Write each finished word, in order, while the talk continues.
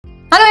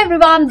Hello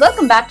everyone,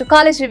 welcome back to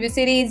College Review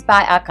Series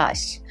by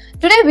Akash.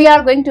 Today we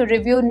are going to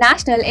review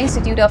National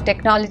Institute of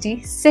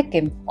Technology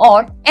Sikkim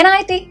or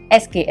NIT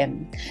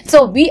SKM.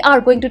 So we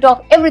are going to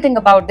talk everything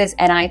about this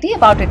NIT,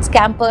 about its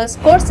campus,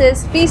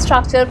 courses, fee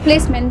structure,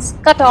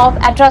 placements, cutoff,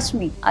 and trust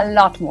me, a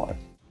lot more.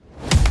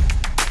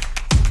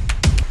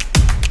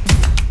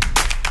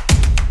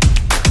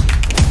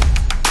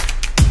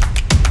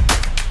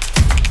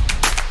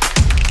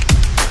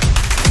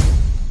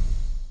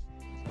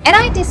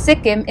 NIT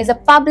Sikkim is a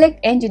public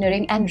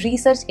engineering and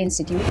research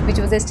institute which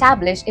was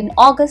established in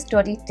August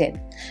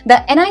 2010.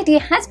 The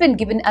NIT has been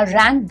given a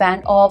rank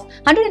band of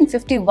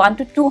 151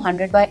 to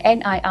 200 by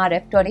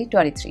NIRF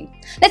 2023.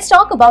 Let's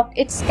talk about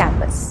its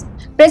campus.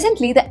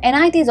 Presently, the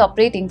NIT is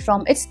operating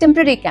from its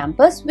temporary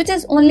campus, which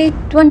is only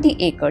 20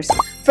 acres,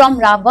 from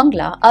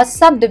Ravangla, a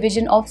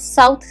subdivision of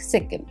South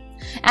Sikkim.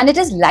 And it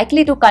is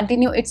likely to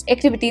continue its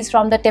activities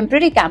from the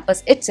temporary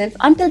campus itself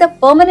until the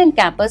permanent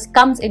campus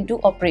comes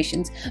into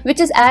operations, which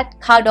is at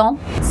Cutoff,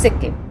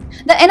 Sikkim.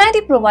 The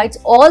NIT provides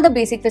all the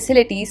basic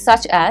facilities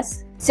such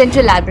as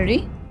central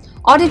library,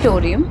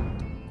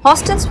 auditorium,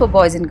 hostels for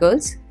boys and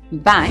girls,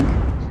 bank,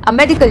 a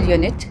medical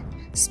unit,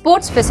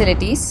 sports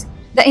facilities.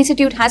 The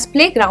institute has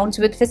playgrounds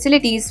with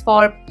facilities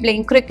for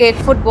playing cricket,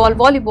 football,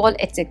 volleyball,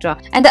 etc.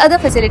 and the other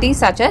facilities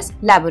such as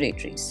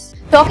laboratories.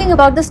 Talking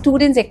about the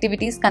students'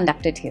 activities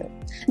conducted here.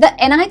 The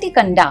NIT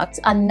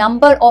conducts a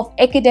number of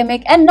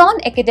academic and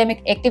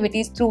non-academic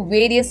activities through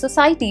various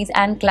societies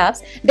and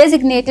clubs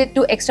designated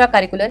to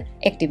extracurricular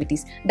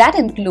activities. That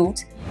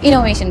includes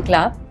Innovation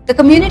Club, the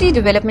Community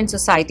Development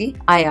Society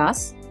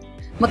 (IAS),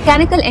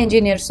 Mechanical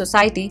Engineers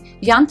Society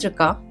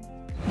 (Yantrika),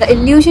 the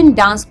Illusion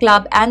Dance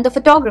Club and the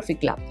Photography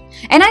Club.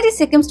 NIT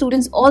Sikkim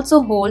students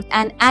also hold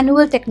an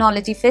annual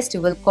technology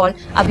festival called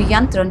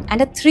Abhiyantran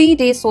and a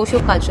 3-day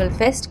socio-cultural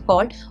fest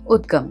called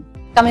Udgam.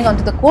 Coming on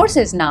to the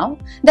courses now,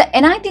 the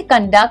NIT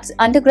conducts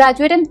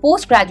undergraduate and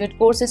postgraduate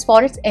courses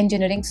for its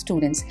engineering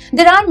students.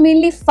 There are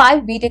mainly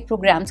 5 BTech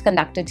programs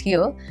conducted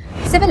here: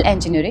 Civil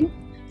Engineering,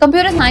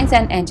 Computer Science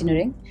and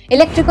Engineering,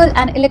 Electrical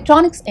and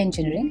Electronics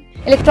Engineering,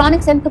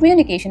 Electronics and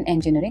Communication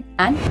Engineering,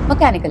 and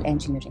Mechanical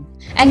Engineering.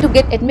 And to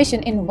get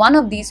admission in one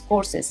of these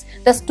courses,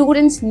 the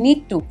students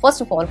need to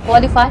first of all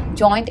qualify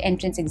Joint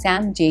Entrance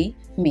Exam JEE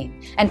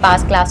Main and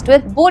pass class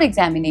 12 board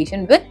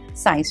examination with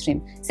science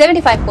stream.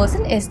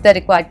 75% is the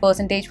required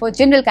percentage for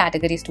general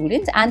category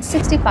students and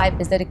 65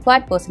 is the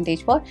required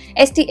percentage for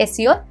ST,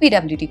 SC or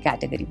PWD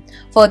category.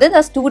 Further,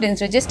 the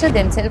students register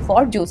themselves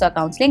for JOSA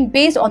counselling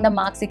based on the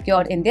marks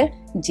secured in their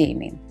JEE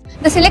Main.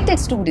 The selected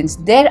students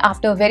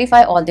thereafter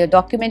verify all their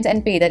documents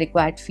and pay the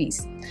required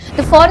fees.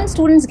 The foreign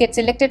students get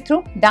selected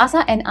through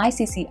DASA and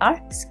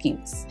ICCR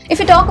schemes. If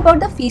we talk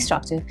about the fee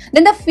structure,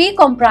 then the fee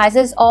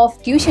comprises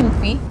of tuition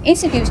fee,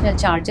 institutional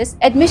charges,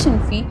 admission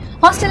fee,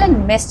 hostel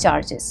and mess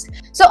charges.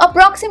 So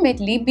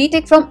approximately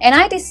BTech from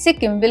NIT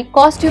Sikkim will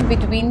cost you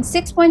between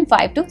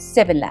 6.5 to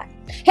 7 lakh.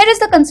 Here is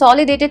the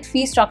consolidated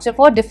fee structure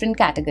for different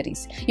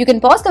categories. You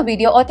can pause the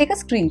video or take a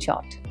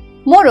screenshot.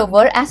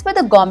 Moreover, as per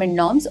the government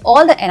norms,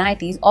 all the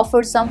NITs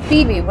offer some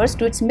fee waivers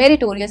to its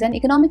meritorious and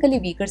economically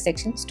weaker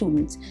section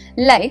students,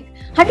 like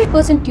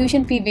 100%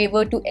 tuition fee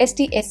waiver to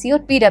ST, SC or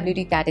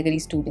PWD category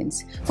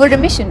students, for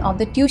remission of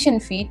the tuition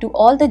fee to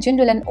all the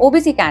general and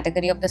OBC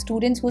category of the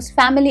students whose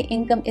family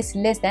income is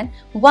less than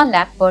 1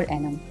 lakh per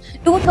annum,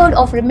 2/3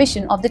 of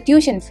remission of the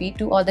tuition fee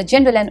to all the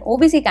general and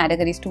OBC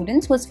category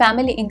students whose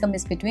family income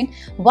is between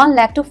 1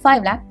 lakh to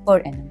 5 lakh per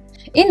annum.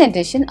 In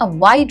addition, a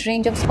wide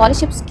range of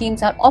scholarship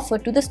schemes are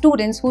offered to the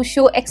students who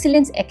show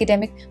excellent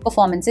academic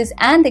performances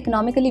and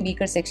economically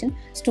weaker section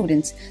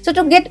students. So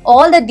to get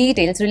all the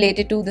details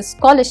related to the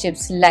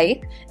scholarships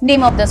like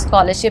name of the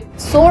scholarship,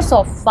 source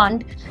of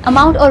fund,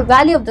 amount or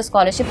value of the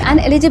scholarship and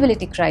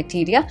eligibility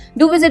criteria,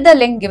 do visit the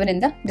link given in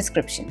the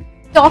description.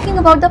 Talking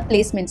about the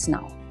placements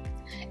now.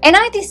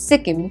 NIT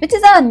Sikkim, which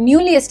is a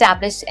newly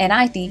established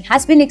NIT,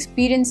 has been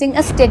experiencing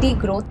a steady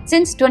growth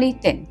since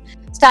 2010.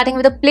 Starting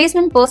with a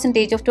placement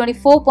percentage of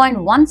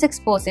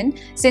 24.16%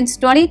 since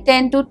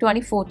 2010 to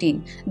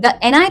 2014. The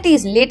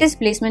NIT's latest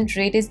placement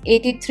rate is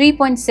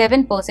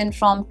 83.7%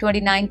 from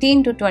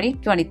 2019 to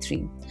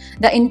 2023.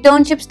 The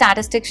internship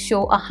statistics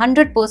show a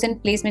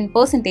 100% placement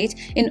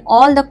percentage in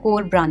all the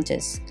core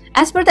branches.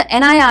 As per the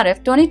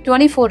NIRF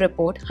 2024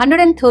 report,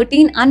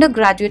 113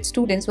 undergraduate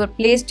students were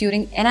placed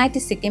during NIT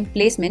Sikkim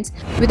placements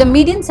with a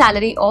median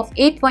salary of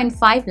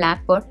 8.5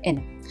 lakh per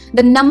annum.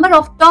 The number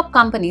of top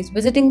companies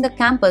visiting the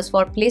campus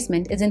for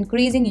placement is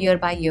increasing year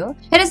by year.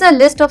 Here is a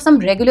list of some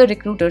regular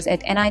recruiters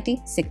at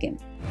NIT Sikkim.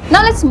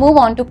 Now let's move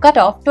on to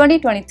Cutoff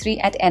 2023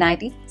 at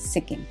NIT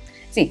Sikkim.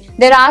 See,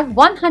 there are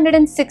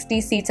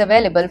 160 seats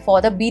available for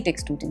the BTech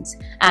students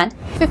and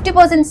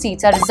 50%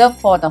 seats are reserved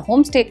for the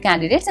home state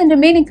candidates and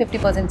remaining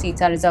 50%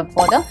 seats are reserved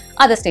for the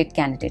other state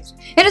candidates.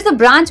 Here is the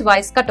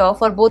branch-wise cutoff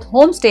for both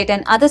home state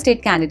and other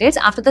state candidates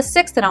after the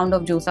 6th round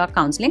of JOSA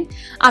counselling.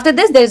 After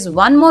this, there is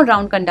one more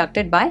round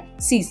conducted by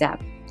CSAP.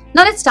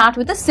 Now let's start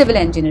with the civil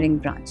engineering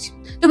branch.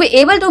 To be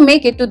able to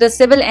make it to the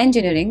civil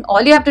engineering,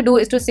 all you have to do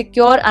is to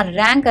secure a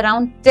rank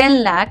around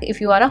 10 lakh if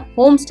you are a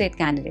home state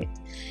candidate.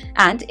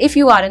 And if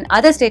you are an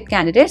other state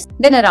candidate,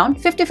 then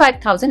around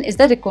 55,000 is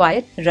the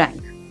required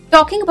rank.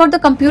 Talking about the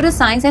computer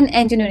science and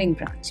engineering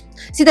branch.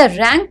 See, the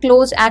rank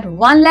closed at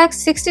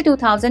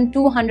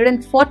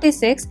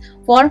 1,62,246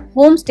 for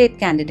home state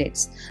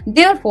candidates.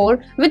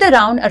 Therefore, with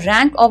around a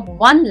rank of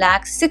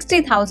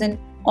 1,60,000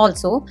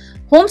 also,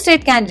 home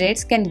state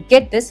candidates can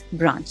get this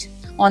branch.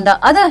 On the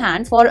other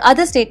hand, for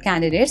other state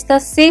candidates, the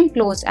same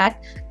closed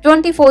at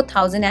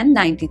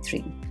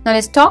 24,093. Now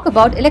let's talk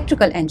about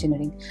electrical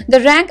engineering.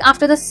 The rank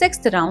after the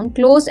 6th round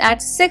closed at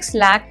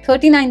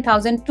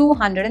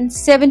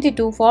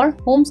 6,39,272 for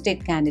home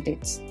state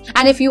candidates.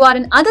 And if you are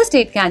an other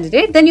state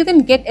candidate, then you can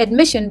get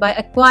admission by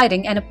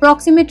acquiring an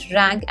approximate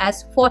rank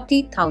as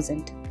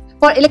 40,000.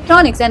 For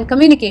electronics and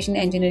communication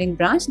engineering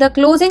branch, the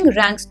closing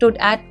rank stood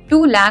at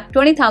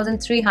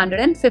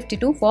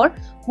 2,20,352 for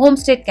home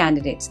state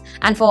candidates.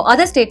 And for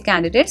other state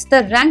candidates,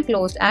 the rank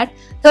closed at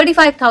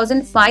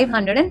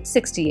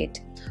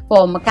 35,568.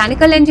 For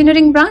mechanical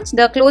engineering branch,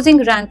 the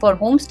closing rank for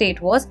home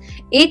state was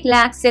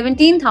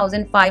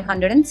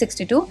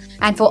 8,17,562,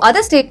 and for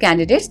other state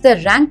candidates,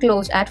 the rank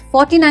closed at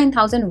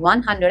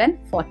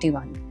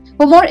 49,141.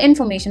 For more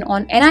information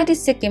on NIT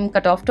Sikkim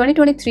Cutoff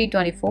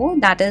 2023-24,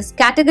 that is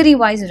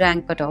category-wise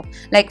rank cutoff,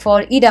 like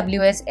for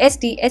EWS,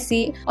 ST,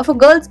 SC or for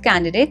girls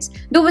candidates,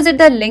 do visit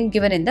the link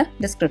given in the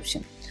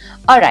description.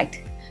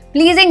 Alright.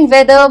 Pleasing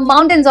weather,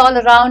 mountains all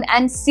around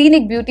and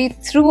scenic beauty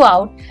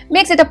throughout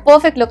makes it a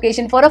perfect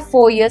location for a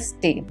 4-year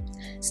stay.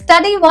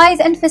 Study-wise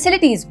and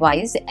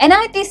facilities-wise,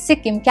 NIT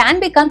Sikkim can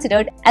be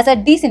considered as a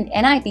decent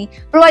NIT,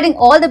 providing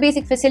all the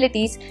basic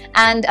facilities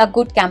and a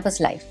good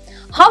campus life.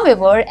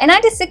 However,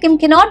 NIT Sikkim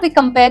cannot be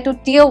compared to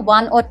Tier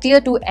 1 or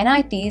Tier 2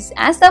 NITs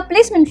as the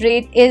placement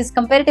rate is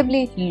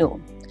comparatively low.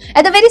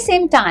 At the very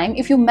same time,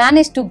 if you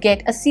manage to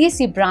get a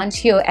CSC branch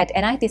here at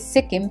NIT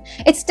Sikkim,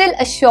 it still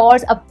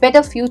assures a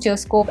better future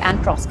scope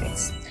and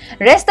prospects.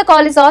 Rest the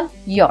call is all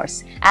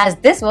yours, as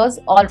this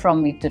was all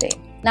from me today.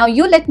 Now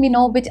you let me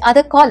know which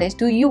other college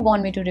do you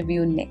want me to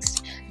review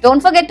next. Don't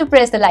forget to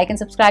press the like and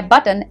subscribe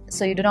button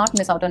so you do not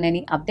miss out on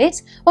any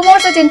updates. For more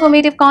such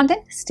informative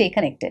content, stay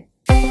connected.